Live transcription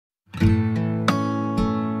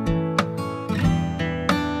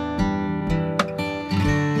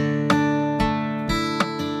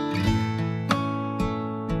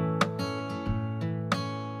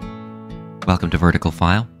Welcome to Vertical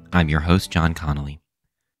File. I'm your host, John Connolly.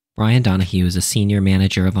 Brian Donohue is a senior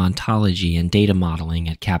manager of ontology and data modeling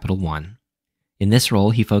at Capital One. In this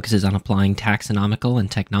role, he focuses on applying taxonomical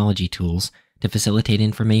and technology tools to facilitate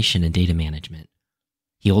information and data management.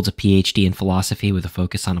 He holds a PhD in philosophy with a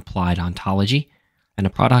focus on applied ontology and a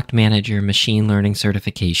product manager machine learning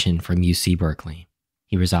certification from UC Berkeley.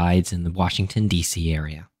 He resides in the Washington, D.C.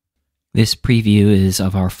 area. This preview is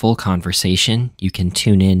of our full conversation. You can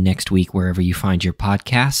tune in next week wherever you find your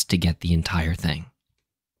podcast to get the entire thing.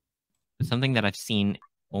 Something that I've seen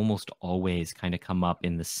almost always kind of come up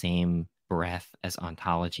in the same breath as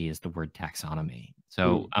ontology is the word taxonomy.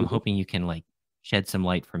 So I'm hoping you can shed some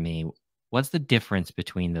light for me. What's the difference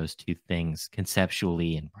between those two things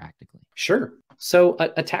conceptually and practically? Sure. So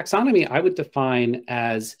a taxonomy I would define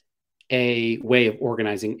as a way of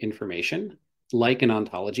organizing information like an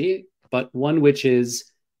ontology, but one which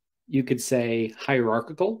is, you could say,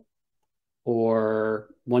 hierarchical or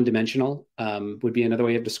one-dimensional would be another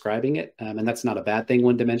way of describing it. And that's not a bad thing,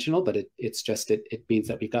 one-dimensional, but it means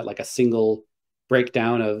that we've got like a single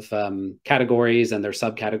breakdown of categories and their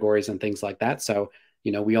subcategories and things like that. So,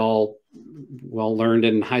 we all learned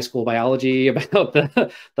in high school biology about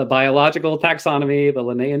the biological taxonomy, the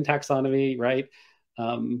Linnaean taxonomy, right?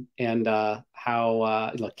 And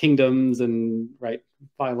how kingdoms and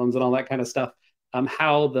phylums and all that kind of stuff,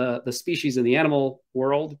 how the species in the animal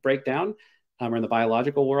world break down, or in the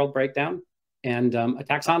biological world break down. And a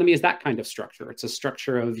taxonomy is that kind of structure. It's a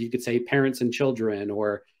structure of, you could say, parents and children,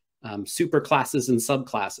 or super classes and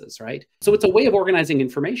subclasses, right? So it's a way of organizing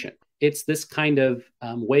information. It's this kind of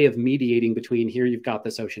way of mediating between, here you've got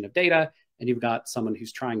this ocean of data, and you've got someone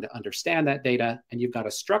who's trying to understand that data, and you've got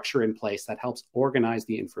a structure in place that helps organize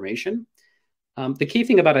the information. The key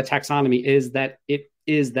thing about a taxonomy is that it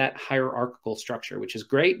is that hierarchical structure, which is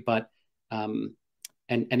great, but and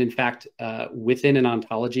in fact, within an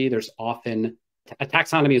ontology, there's often, a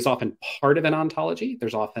taxonomy is often part of an ontology.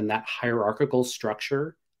 There's often that hierarchical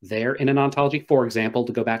structure there in an ontology. For example,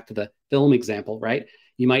 to go back to the film example, right?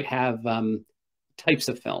 You might have types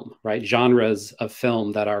of film, right? Genres of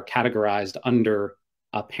film that are categorized under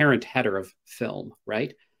a parent header of film,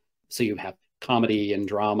 right? So you have comedy and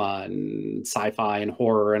drama and sci-fi and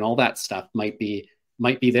horror and all that stuff might be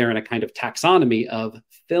there in a kind of taxonomy of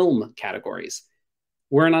film categories.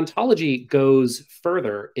 Where an ontology goes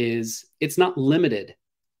further is it's not limited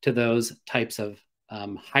to those types of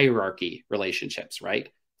hierarchy relationships, right?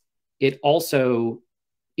 It also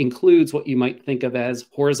includes what you might think of as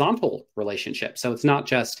horizontal relationships. So it's not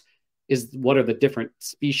just what are the different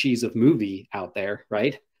species of movie out there,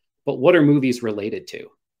 right? But what are movies related to?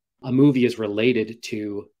 A movie is related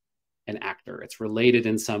to an actor. It's related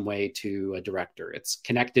in some way to a director. It's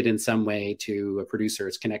connected in some way to a producer.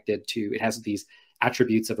 It has these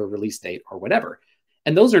attributes of a release date or whatever.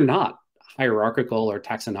 And those are not hierarchical or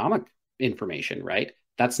taxonomic information, right?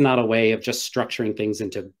 That's not a way of just structuring things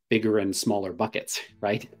into bigger and smaller buckets,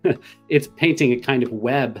 right? It's painting a kind of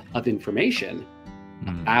web of information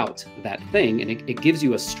about that thing. And it gives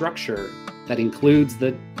you a structure that includes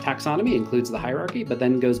the taxonomy, includes the hierarchy, but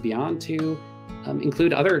then goes beyond to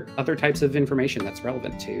include other types of information that's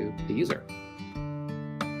relevant to the user.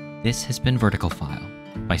 This has been Vertical File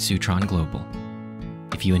by Sutron Global.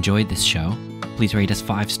 If you enjoyed this show, please rate us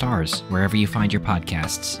 5 stars wherever you find your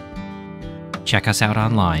podcasts. Check us out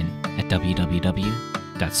online at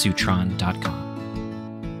www.sutron.com.